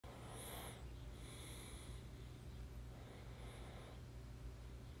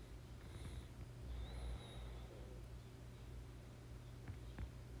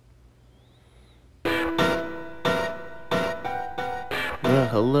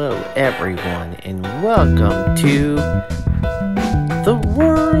hello everyone, and welcome to The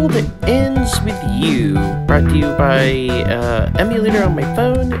World Ends With You, brought to you by emulator on my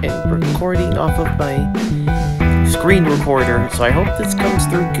phone and recording off of my screen recorder, so I hope this comes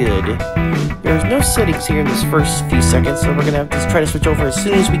through good. There's no settings here in this first few seconds, so we're gonna have to try to switch over as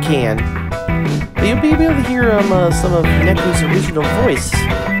soon as we can. But you'll be able to hear some of Neku's original voice.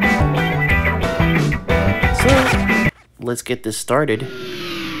 So, let's get this started.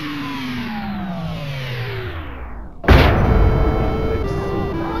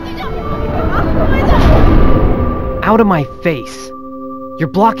 Out of my face! You're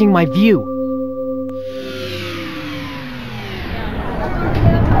blocking my view!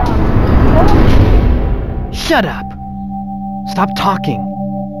 Shut up! Stop talking!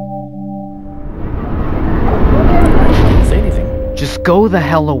 I didn't say anything. Just go the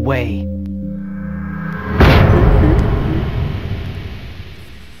hell away!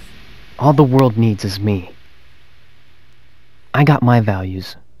 All the world needs is me. I got my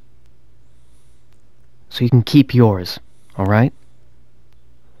values. So you can keep yours, alright?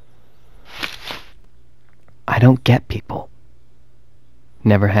 I don't get people.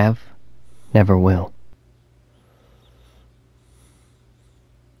 Never have, never will.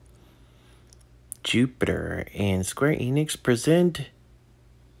 Jupiter and Square Enix present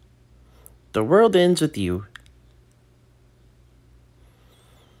The World Ends With You.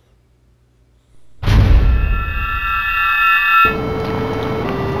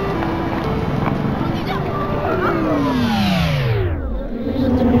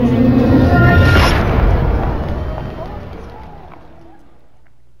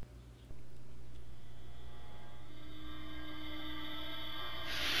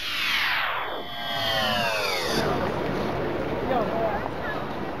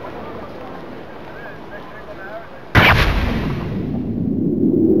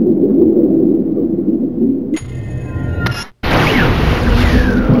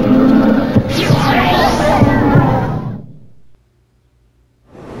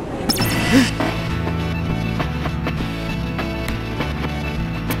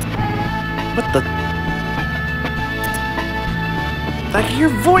 What the? I can hear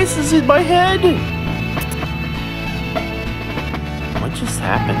voices in my head! What just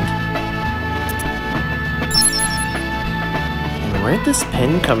happened? And where did this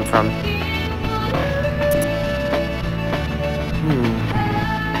pen come from?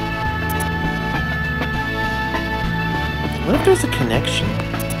 What if there's a connection?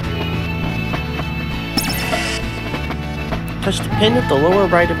 Touch the pin at the lower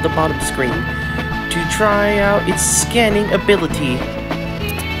right of the bottom screen to try out its scanning ability.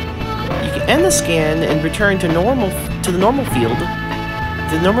 You can end the scan and return to the normal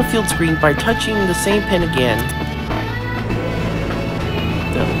field screen by touching the same pin again.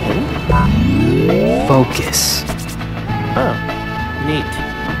 The pin? Focus. Oh, neat.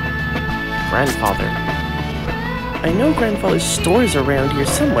 Grandfather. I know Grandfather's store is around here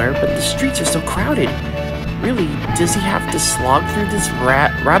somewhere, but the streets are so crowded. Really, does he have to slog through this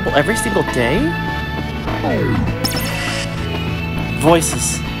rabble every single day?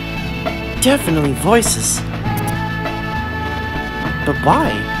 Voices. Definitely voices. But why?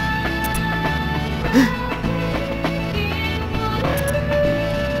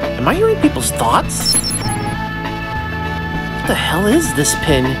 Am I hearing people's thoughts? What the hell is this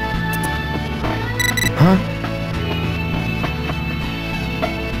pin? Huh?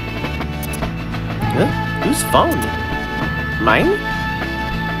 Whose phone? Mine?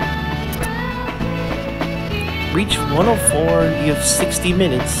 Reach 104, you have 60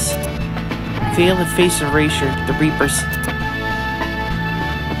 minutes. Fail at face erasure, the Reapers.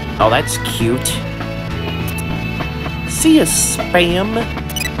 Oh, that's cute. See ya, spam.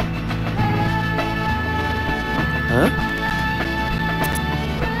 Huh?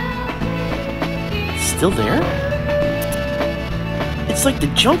 Still there? It's like the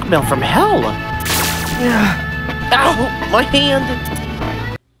junk mail from hell. Ow! My hand!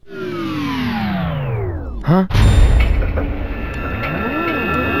 Huh?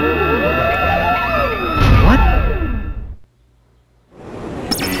 What?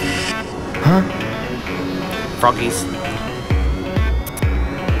 Huh? Froggies.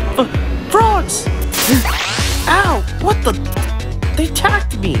 Frogs! Ow! What the? They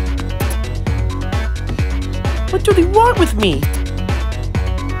attacked me! What do they want with me?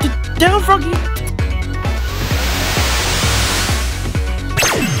 Down, Froggy!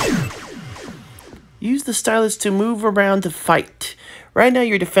 Use the stylus to move around to fight. Right now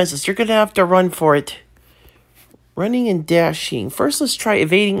you're defenseless. You're gonna have to run for it. Running and dashing. First, let's try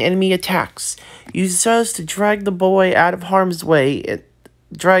evading enemy attacks. Use the stylus to drag the boy out of harm's way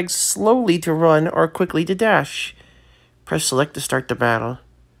drag slowly to run or quickly to dash. Press select to start the battle.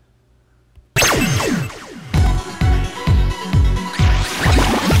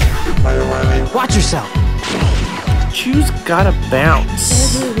 Watch yourself! Choose Gotta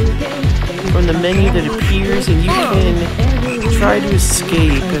Bounce from the menu that appears, and you can try to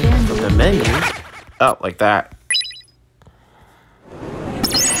escape from the menu. Oh, like that.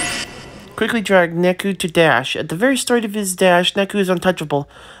 Quickly drag Neku to dash. At the very start of his dash, Neku is untouchable,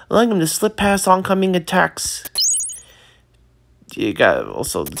 allowing him to slip past oncoming attacks. You got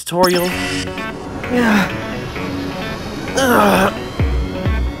also the tutorial.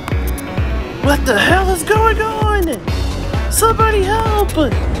 What the hell is going on? Somebody help!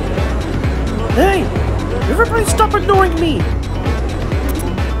 Hey, everybody stop ignoring me!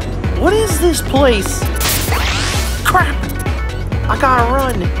 What is this place? Crap! I gotta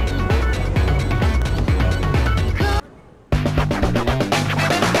run!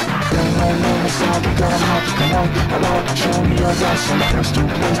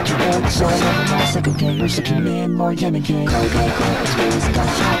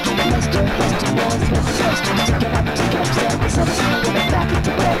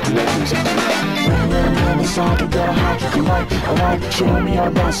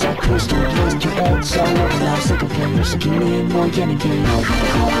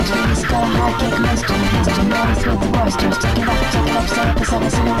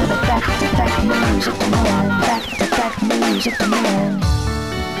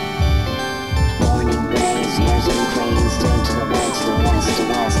 Morning rays, years and praise, turn to the west, to west, to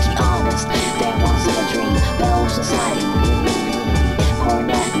west, honest. There was a dream, Bell society, beauty,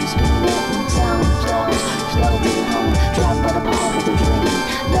 cornet, spin, sound, flow through home, drowned by the power of the dream.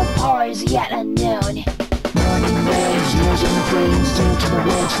 The power is yet unknown. Morning rays, years and praise, turn to the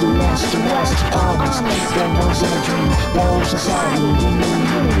west, to west, honest. There was a dream, Bell society, beauty,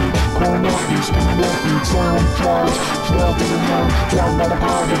 cornet, spin, sound, flow through home, drowned by the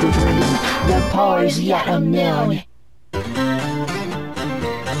power of the dream. The power is yet unknown.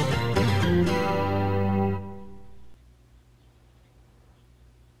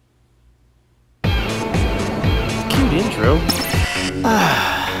 Cute intro.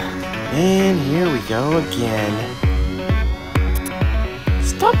 And here we go again.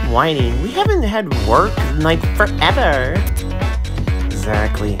 Stop whining. We haven't had work in like forever.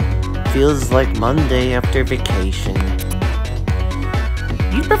 Exactly. Feels like Monday after vacation.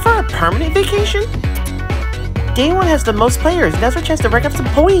 You prefer a permanent vacation? Day one has the most players, and that's our chance to rack up some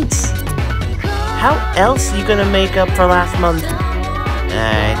points. How else are you gonna make up for last month?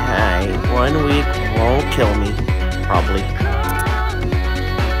 Alright, 1 week won't kill me. Probably.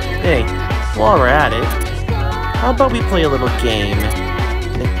 Hey, while we're at it, how about we play a little game?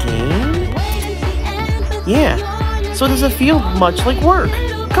 A game? Yeah, so does it feel much like work?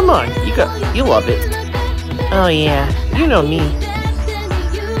 Come on, you love it. Oh yeah, you know me.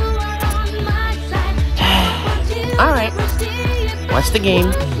 Alright, what's the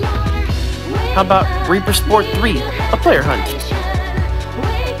game? How about Reaper Sport 3, a player hunt?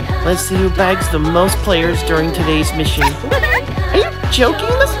 Let's see who bags the most players during today's mission. Are you joking?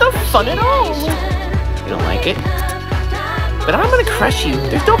 That's no fun at all. You don't like it? But I'm gonna crush you.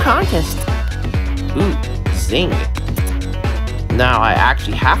 There's no contest. Ooh, zing. Now I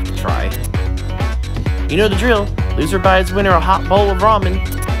actually have to try. You know the drill. Loser buys winner a hot bowl of ramen.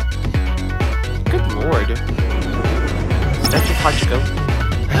 Good lord. That's your Hachiko.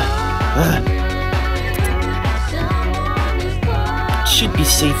 Should be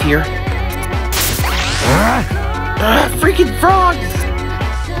safe here. Freaking frogs!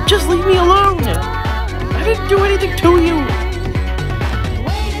 Just leave me alone! I didn't do anything to you!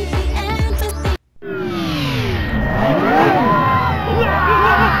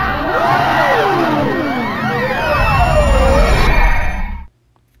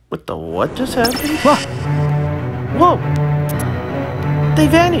 What just happened? Whoa! They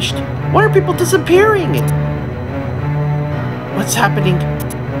vanished! Why are people disappearing? What's happening?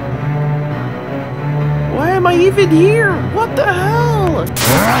 Why am I even here? What the hell?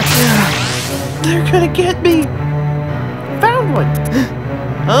 They're gonna get me! Found one!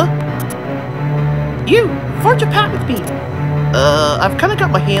 Huh? You! Forge a pact with me! I've kinda got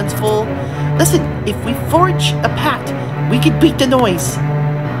my hands full. Listen, if we forge a pact, we can beat the noise.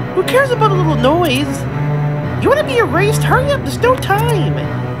 Who cares about a little noise? You wanna be erased? Hurry up, there's no time!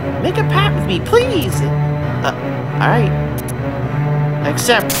 Make a pact with me, please! Alright.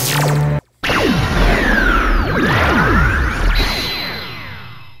 Accept.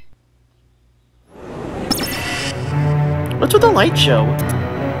 What's with the light show?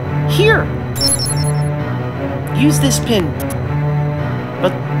 Here! Use this pin.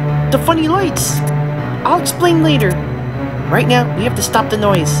 But the funny lights! I'll explain later. Right now, we have to stop the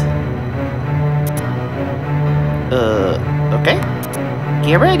noise. Okay.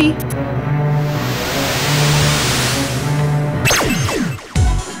 Get ready.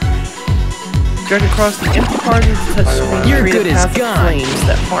 Drag across the empty part of the touchscreen to create a path of flames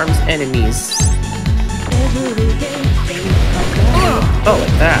that harms enemies. Oh,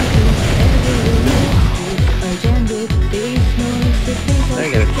 like that.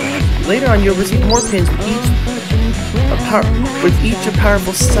 Later on, you'll receive more pins with each a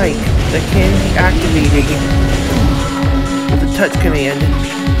powerful sight that can be activated with a touch command.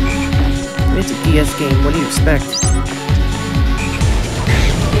 It's a DS game. What do you expect?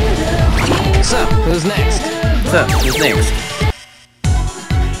 So, who's next?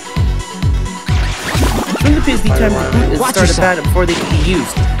 When the pins need time to boot and start a battle before they can be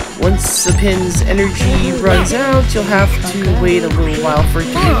used. Once the pin's energy runs out, you'll have to wait a little while for it to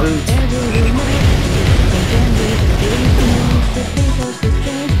reboot.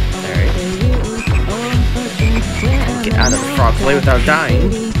 Alright. Get out of the frog play without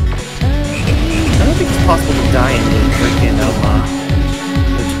dying. I don't think it's possible to die in the freaking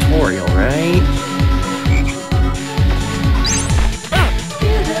the tutorial, right?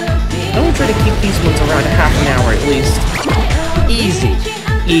 I'm gonna try to keep these ones around a half an hour at least. Easy.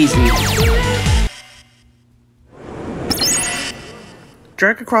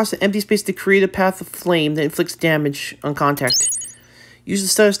 Drag across an empty space to create a path of flame that inflicts damage on contact. Use the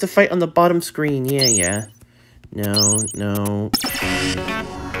status to fight on the bottom screen. Yeah. No.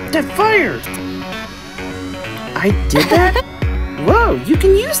 That fire! I did that? Whoa, you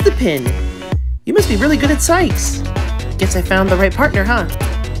can use the pin! You must be really good at sights. Guess I found the right partner, huh?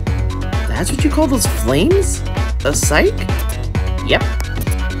 That's what you call those flames? A psych? Yep.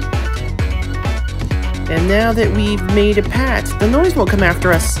 And now that we've made a path, the noise won't come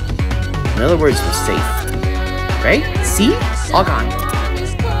after us. In other words, we're safe. Right? See? All gone.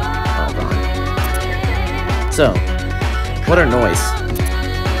 So, what are noise?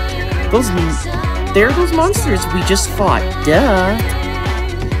 They're those monsters we just fought. Duh.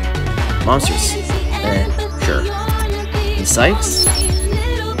 Monsters. Sure. The psychs?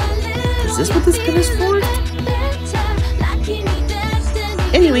 Is this what this pin is for?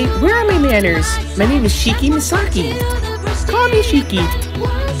 Anyway, where are my manners? My name is Shiki Misaki. Call me Shiki.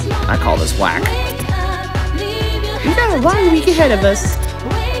 I call this whack. We got a long week ahead of us.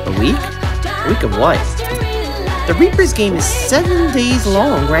 A week? A week of what? The Reapers game is 7 days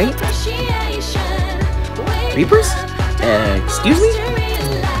long, right? Reapers? Excuse me?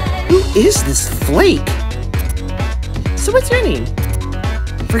 Who is this Flake? So what's your name?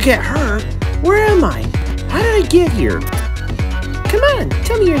 Forget her. Where am I? How did I get here? Come on,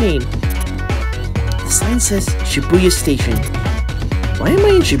 tell me your name. The sign says Shibuya Station. Why am I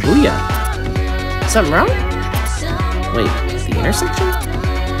in Shibuya? Something wrong? Wait, the intersection?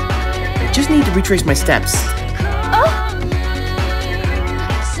 I just need to retrace my steps.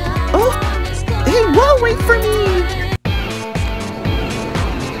 Oh! Hey, whoa, wait for me!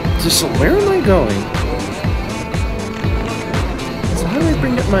 So where am I going? So how do I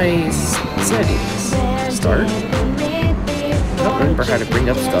bring up my settings? Start? I don't remember how to bring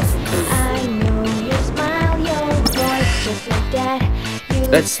up stuff.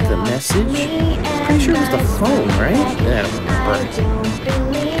 That's the message? Pretty sure it was the phone, right? I don't remember.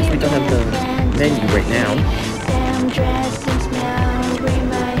 Guess we don't have the menu right now.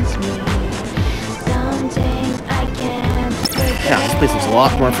 Yeah, this place is a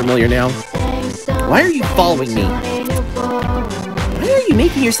lot more familiar now. Why are you following me? Why are you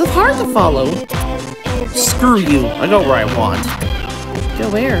making yourself hard to follow? Screw you, I go where I want. Go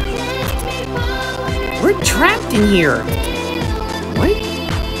where? We're trapped in here. What?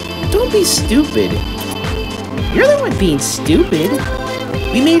 Don't be stupid. You're the one being stupid.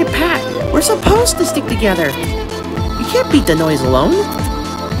 We made a pact. We're supposed to stick together. You can't beat the noise alone.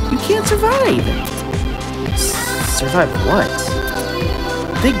 You can't survive. Survive what?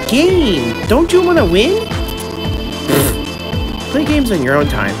 The game. Don't you want to win? Play games on your own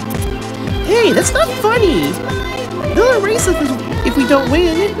time. Hey, that's not funny! They'll erase us if we don't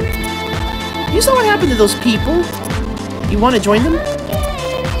win. You saw what happened to those people. You want to join them?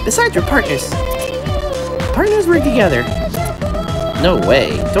 Besides, we're partners. Partners work together. No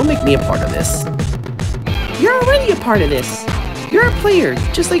way. Don't make me a part of this. You're already a part of this. You're a player,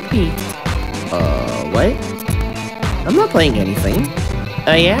 just like me. What? I'm not playing anything.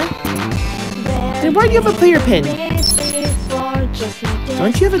 Oh, yeah? Then why do you have a player pin?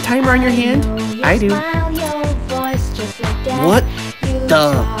 Don't you have a timer on your hand? I do. What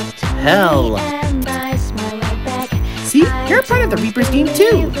the hell? See? You're part of the Reaper's team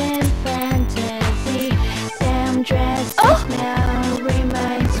too. Oh!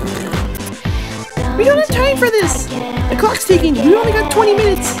 We don't have time for this. The clock's ticking. We only got 20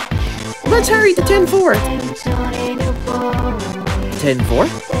 minutes. Let's hurry to 10-4. 10-4?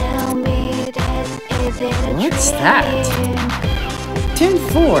 What's that?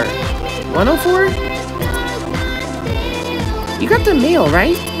 10-4. 104? You got the mail,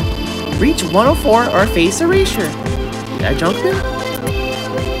 right? Reach 104 or face erasure. That Junkman?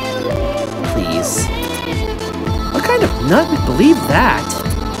 Please. What kind of nut would believe that?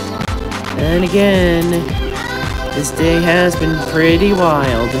 And again, this day has been pretty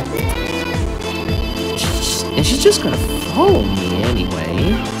wild. And she's just gonna follow me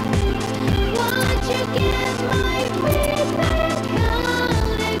anyway.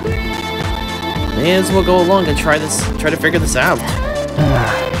 May as well go along and try to figure this out.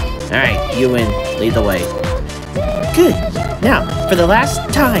 Alright, you win. Lead the way. Good. Now, for the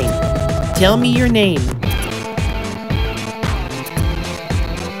last time, tell me your name.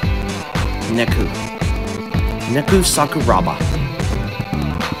 Neku. Neku Sakuraba.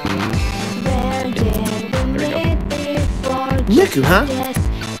 There we go. Neku, huh?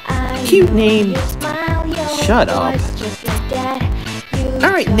 Cute name. Shut up.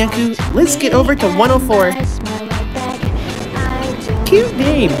 Alright, Neku, let's get over to 104. Cute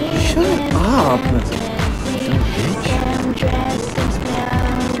name. Shut up.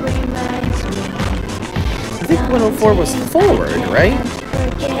 I think 104 was forward, right?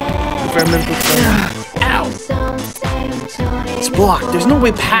 If I remember correctly. Ow! It's blocked. There's no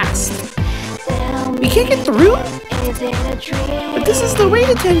way past. We can't get through? But this is the way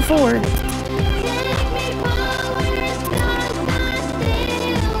to 10-4.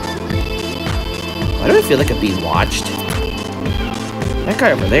 Why do I feel like I'm being watched? That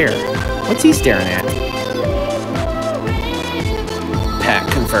guy over there. What's he staring at? Pat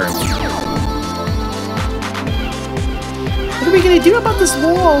confirmed. What are we gonna do about this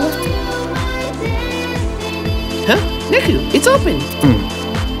wall? Huh? Neku, it's open!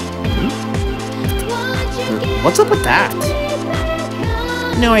 What's up with that?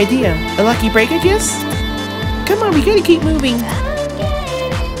 No idea. A lucky break, I guess? Come on, we gotta keep moving.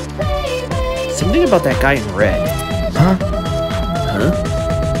 Something about that guy in red. Huh?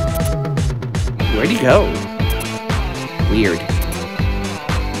 Where'd he go? Weird.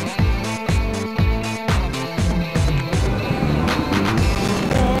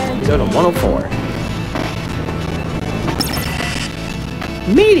 Go to 104.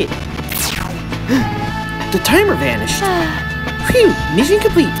 Made it! The timer vanished. Phew! Mission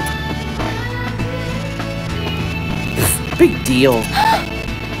complete. Big deal.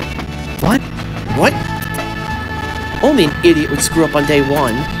 What? What? Only an idiot would screw up on day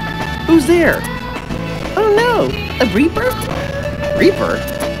one. Who's there? Oh no! A Reaper? Reaper?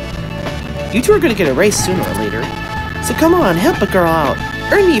 You two are gonna get erased sooner or later. So come on, help a girl out.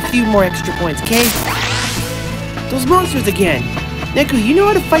 Earn me a few more extra points, okay? Those monsters again! Neku, you know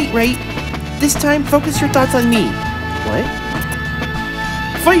how to fight, right? This time, focus your thoughts on me. What?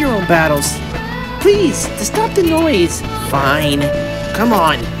 Fight your own battles. Please, to stop the noise. Fine. Come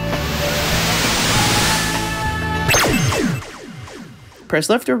on. Press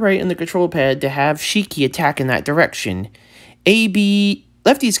left or right on the control pad to have Shiki attack in that direction.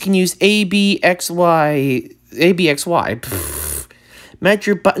 Lefties can use ABXY. Pfft. Match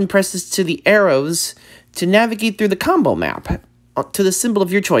your button presses to the arrows to navigate through the combo map to the symbol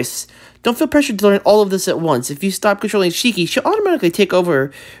of your choice. Don't feel pressured to learn all of this at once. If you stop controlling Shiki, she'll automatically take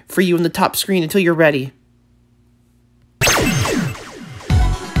over for you on the top screen until you're ready.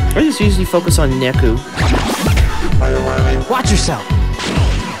 I just usually focus on Neku. Watch yourself.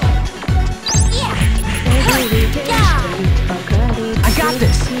 I got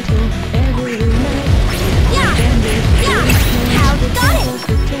this.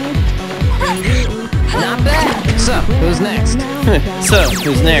 Not bad. So, who's next? So,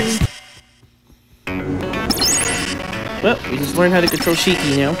 who's next? Well, we just learned how to control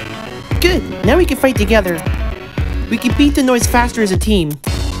Shiki now. Good, now we can fight together. We can beat the noise faster as a team.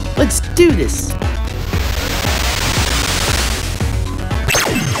 Let's do this.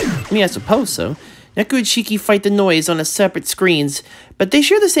 I mean, I suppose so. Neku and Shiki fight the noise on a separate screens, but they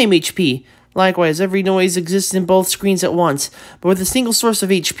share the same HP. Likewise, every noise exists in both screens at once, but with a single source of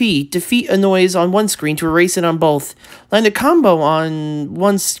HP, defeat a noise on one screen to erase it on both. Land a combo on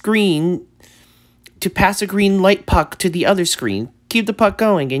one screen to pass a green light puck to the other screen. Keep the puck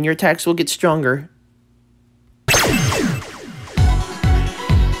going, and your attacks will get stronger. You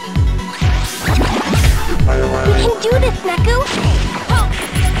can do this, Neku!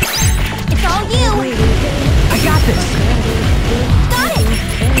 It's all you! I got this! Got it!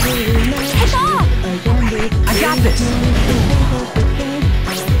 Take off! I got this!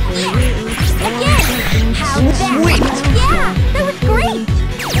 Again! How's that? Sweet! Yeah! That was great!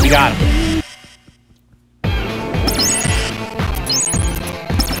 You got him.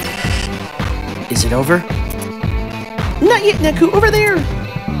 Is it over? Not yet, Neku. Over there.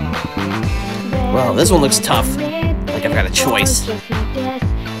 Well, this one looks tough. Like I've got a choice.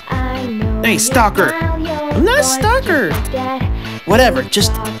 Hey, stalker. I'm not a stalker. Whatever.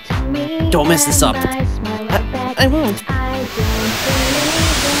 Just don't mess this up. I won't.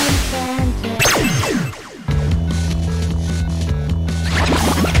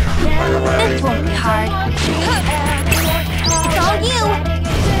 This won't be hard. It's all you!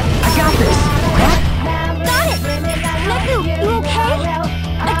 I got this! Got it! Neku, you okay?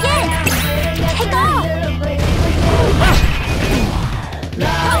 Again! Take off!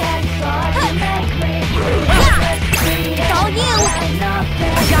 It's all you! I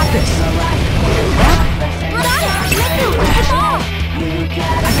got this! Got it! Neku, take off! I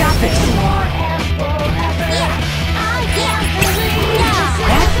got this! Yeah! Again!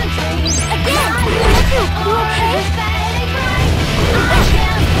 Neku, you okay?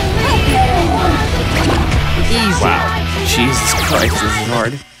 Easy! Wow. Jesus Christ, this is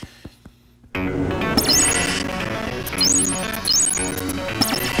hard.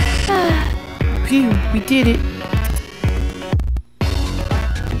 Phew, we did it.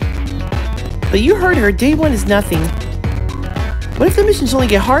 But you heard her, day one is nothing. What if the missions only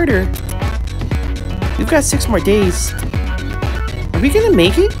get harder? We've got 6 more days. Are we gonna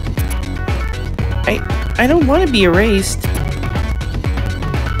make it? I don't want to be erased.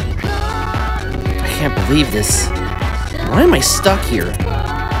 I can't believe this. Why am I stuck here?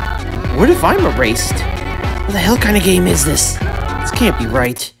 What if I'm erased? What the hell kind of game is this? This can't be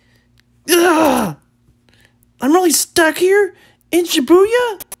right. Ugh! I'm really stuck here? In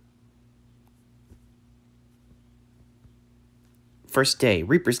Shibuya? First day,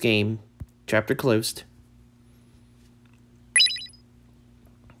 Reaper's game. Chapter closed.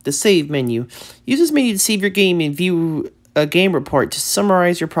 The save menu. Use this menu to save your game and view a game report to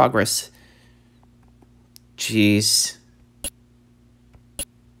summarize your progress. Jeez.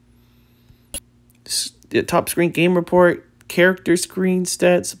 The top screen game report, character screen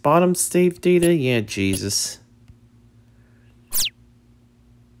stats, bottom save data. Yeah, Jesus.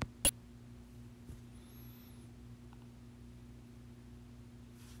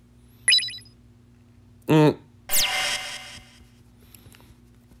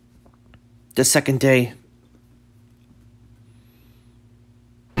 The second day.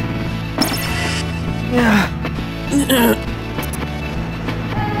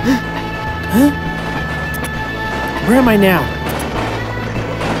 Huh? Where am I now?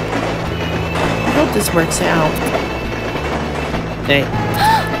 I hope this works out. Hey.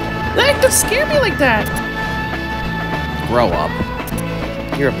 Don't scare me like that! Grow up.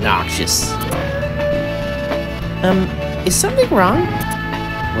 You're obnoxious. Is something wrong?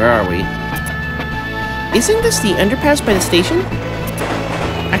 Where are we? Isn't this the underpass by the station?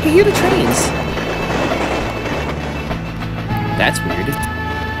 I can hear the trains. That's weird.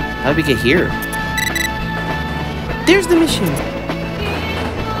 How did we get here? There's the mission.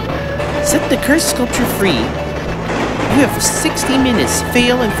 Set the cursed sculpture free. You have 60 minutes.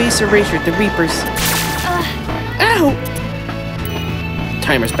 Fail and face erasure at the Reapers. Ow!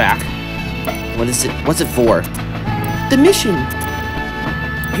 Timer's back. What is it? What's it for? The mission.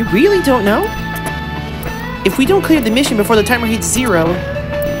 You really don't know? If we don't clear the mission before the timer hits 0,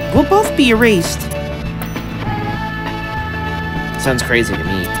 we'll both be erased. Sounds crazy to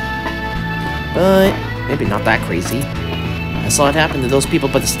me. But maybe not that crazy. I saw it happen to those people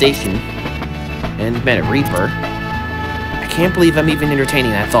by the station. And met a Reaper. I can't believe I'm even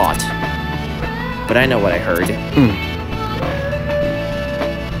entertaining that thought. But I know what I heard.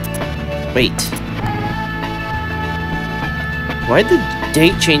 Wait. Why'd the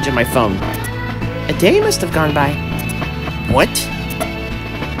date change on my phone? A day must have gone by. What?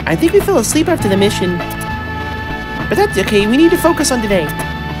 I think we fell asleep after the mission. But that's okay, we need to focus on today.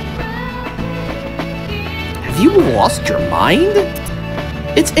 Have you lost your mind?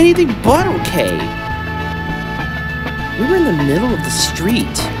 It's anything but okay. We were in the middle of the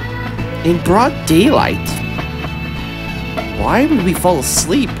street. In broad daylight. Why would we fall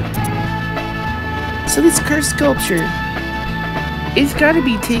asleep? So this cursed sculpture... It's gotta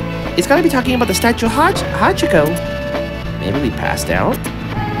be talking about the statue of Hachiko. Maybe we passed out.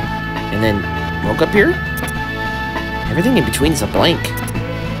 And then woke up here? Everything in between is a blank.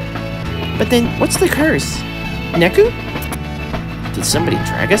 But then, what's the curse? Neku? Did somebody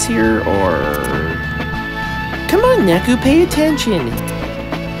drag us here, or... Come on, Neku, pay attention.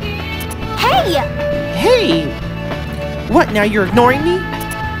 Hey! Hey! What, now you're ignoring me?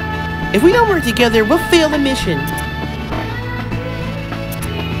 If we don't work together, we'll fail the mission.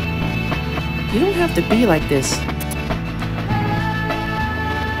 You don't have to be like this.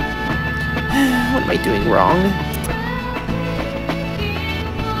 What am I doing wrong?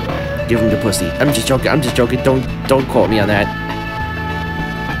 Give him the pussy. I'm just joking. Don't quote me on that.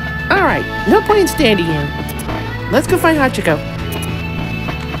 Alright, no point in standing here. Let's go find Hachiko.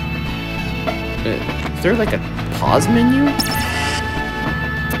 Is there like a pause menu?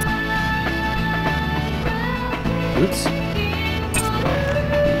 Oops.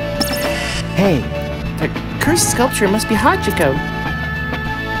 Hey, The cursed sculpture must be Hachiko.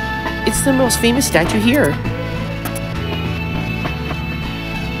 It's the most famous statue here.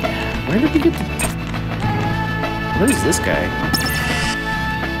 Where did we get the... What is this guy?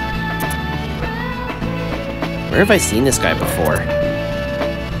 Where have I seen this guy before?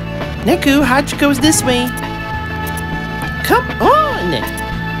 Neku, Hachiko's this way. Come on!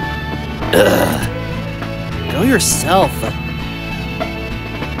 Ugh. Go yourself.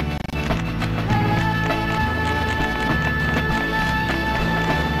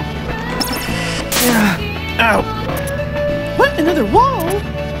 Ow! What? Another wall?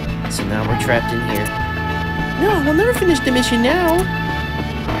 So now we're trapped in here. No, we'll never finish the mission now.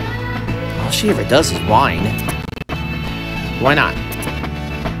 All she ever does is whine. Why not?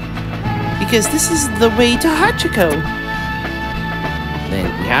 Because this is the way to Hachiko. Then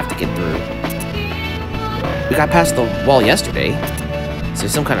we have to get through. We got past the wall yesterday. Is there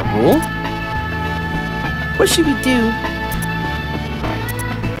some kind of rule? What should we do?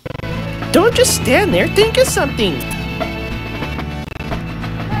 Don't just stand there, think of something!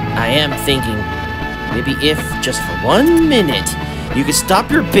 I am thinking, maybe if, just for 1 minute, you could stop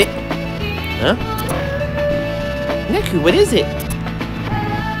your bit... Huh? Neku, what is it?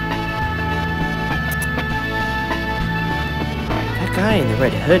 That guy in the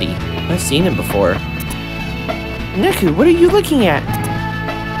red hoodie, I've seen him before. Neku, what are you looking at?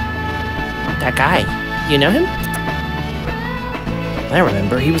 That guy, you know him? I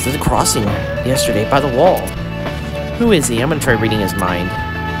remember, he was at the crossing yesterday by the wall. Who is he? I'm gonna try reading his mind.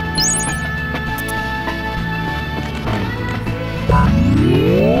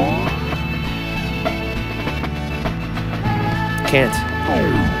 Can't.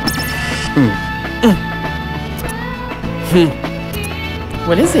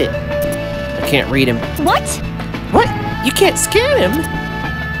 What is it? I can't read him. What? What? You can't scan him?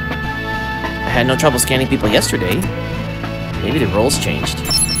 I had no trouble scanning people yesterday. Maybe the rules changed.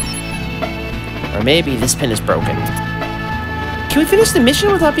 Or maybe this pin is broken. Can we finish the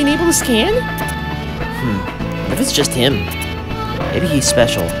mission without being able to scan? What if it's just him? Maybe he's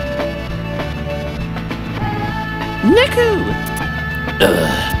special. Neku!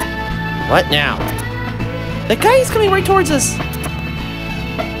 Ugh. What now? The guy is coming right towards us!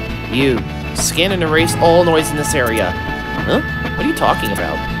 You, scan and erase all noise in this area. Huh? What are you talking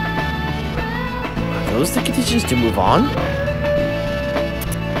about? Are those the conditions to move on?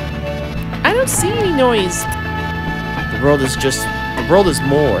 I don't see any noise. The world is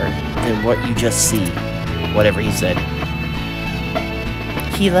more than what you just see. Whatever he said.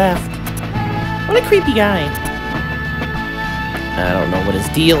 He left. What a creepy guy. I don't know what his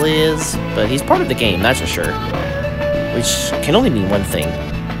deal is, but he's part of the game, that's for sure. Which can only mean one thing.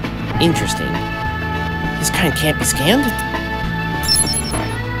 Interesting. His kind can't be scanned?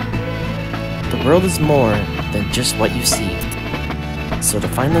 The world is more than just what you see. So to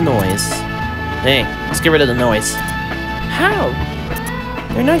find the noise... Hey, let's get rid of the noise. How?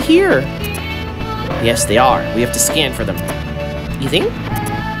 They're not here. Yes, they are. We have to scan for them. You think?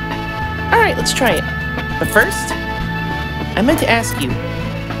 Alright, let's try it. But first, I meant to ask you.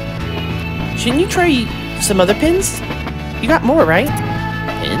 Shouldn't you try some other pins? You got more, right?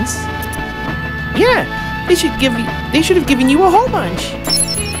 Pins? Yeah, they should have given you a whole bunch.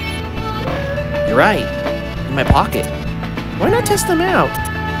 You're right. In my pocket. Why not test them out?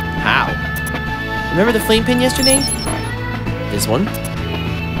 How? Remember the flame pin yesterday? This one?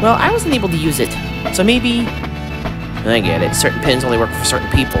 Well, I wasn't able to use it, so maybe... I get it. Certain pins only work for certain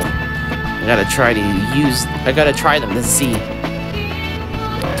people. I gotta try them to see.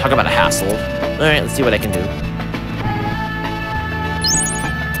 Talk about a hassle. Alright, let's see what I can do.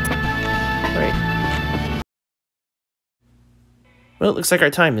 Alright. Well, it looks like our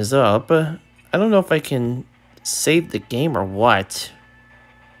time is up. I don't know if I can save the game or what.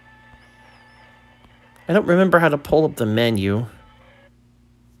 I don't remember how to pull up the menu.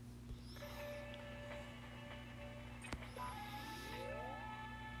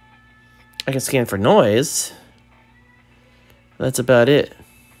 I can scan for noise. That's about it.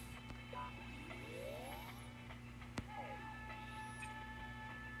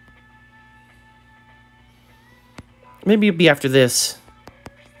 Maybe it'll be after this.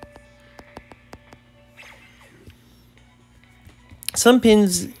 Some pin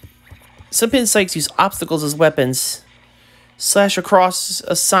psychs use obstacles as weapons. Slash across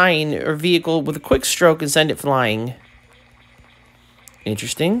a sign or vehicle with a quick stroke and send it flying.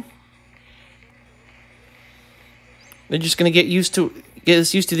 Interesting. They're just gonna get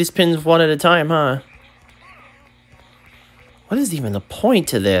us used to these pins one at a time, huh? What is even the point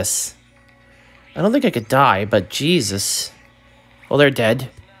to this? I don't think I could die, but Jesus. Well, they're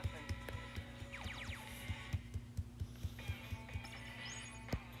dead.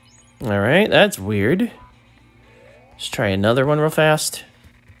 Alright, that's weird. Let's try another one real fast.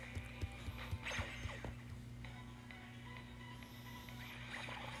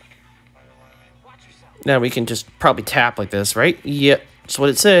 Now we can just probably tap like this, right? Yep, that's what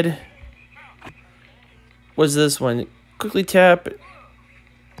it said. What's this one? Quickly tap.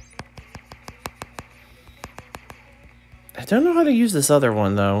 I don't know how to use this other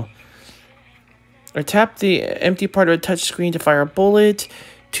one, though. Or tap the empty part of a touch screen to fire a bullet.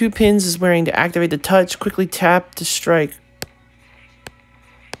 2 pins is wearing to activate the touch. Quickly tap to strike.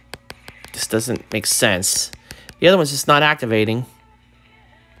 This doesn't make sense. The other one's just not activating.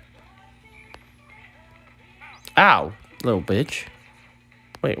 Ow, little bitch.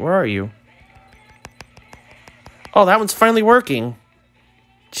 Wait, where are you? Oh, that one's finally working.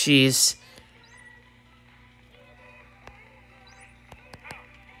 Jeez.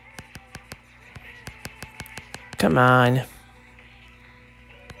 Come on.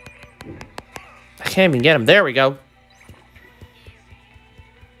 I can't even get him. There we go.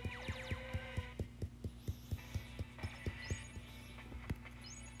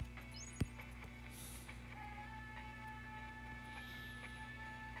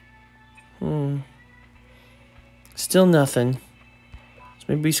 Still nothing. So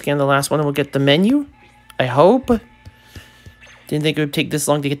maybe we scan the last one and we'll get the menu? I hope. Didn't think it would take this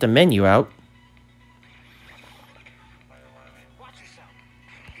long to get the menu out.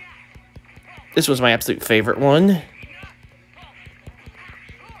 This was my absolute favorite one.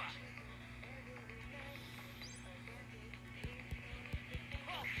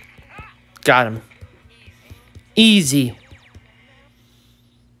 Got him. Easy.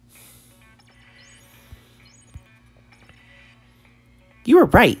 You were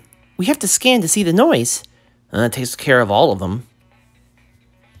right. We have to scan to see the noise. That takes care of all of them.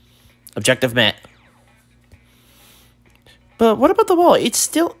 Objective met. But what about the wall? It's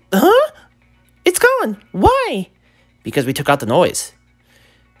still... Huh? It's gone. Why? Because we took out the noise.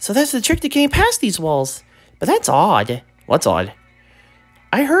 So that's the trick to getting past these walls. But that's odd. What's odd?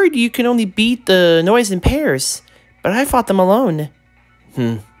 I heard you can only beat the noise in pairs, but I fought them alone.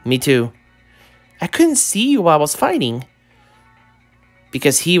 Me too. I couldn't see you while I was fighting.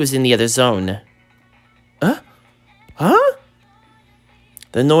 Because he was in the other zone. Huh?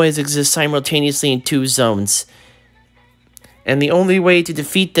 The noise exists simultaneously in 2 zones. And the only way to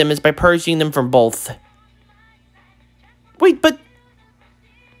defeat them is by purging them from both. Wait, but...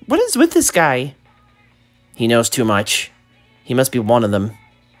 what is with this guy? He knows too much. He must be one of them.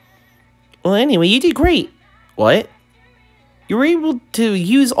 Well, anyway, you did great. What? You were able to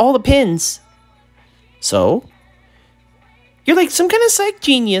use all the pins. So? You're like some kind of psych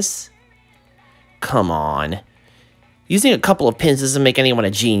genius. Come on. Using a couple of pins doesn't make anyone a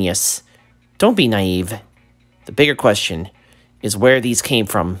genius. Don't be naive. The bigger question is where these came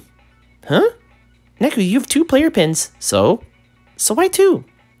from. Huh? Neku, you have 2 player pins. So? So why 2?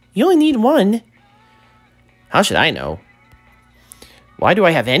 You only need 1. How should I know? Why do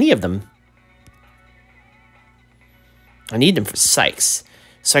I have any of them? I need them for psychs,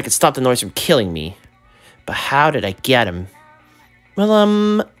 so I could stop the noise from killing me. But how did I get them?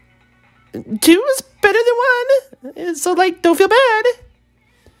 Well, 2 is better than 1. So, like, don't feel bad.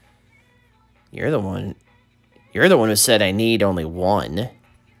 You're the one who said I need only 1.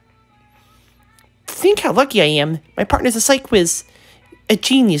 Think how lucky I am. My partner's a psych whiz. A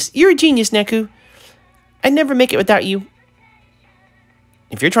genius. You're a genius, Neku. I'd never make it without you.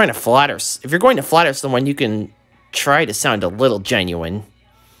 If you're going to flatter someone, you can try to sound a little genuine.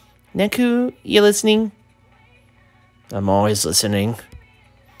 Neku, you listening? I'm always listening.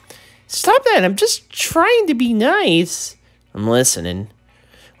 Stop that, I'm just trying to be nice. I'm listening.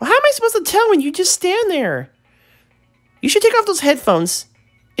 Well, how am I supposed to tell when you just stand there? You should take off those headphones.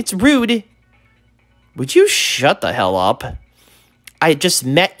 It's rude. Would you shut the hell up? I just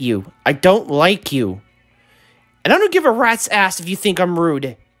met you. I don't like you. And I don't give a rat's ass if you think I'm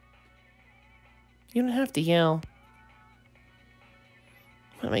rude. You don't have to yell.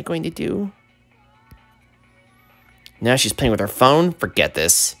 What am I going to do? Now she's playing with her phone? Forget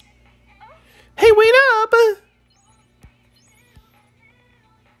this. Hey, wait up!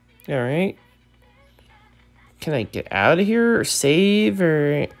 Alright. Can I get out of here or save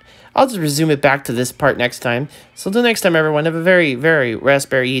or... I'll just resume it back to this part next time. So until next time, everyone, have a very, very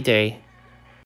raspberry day.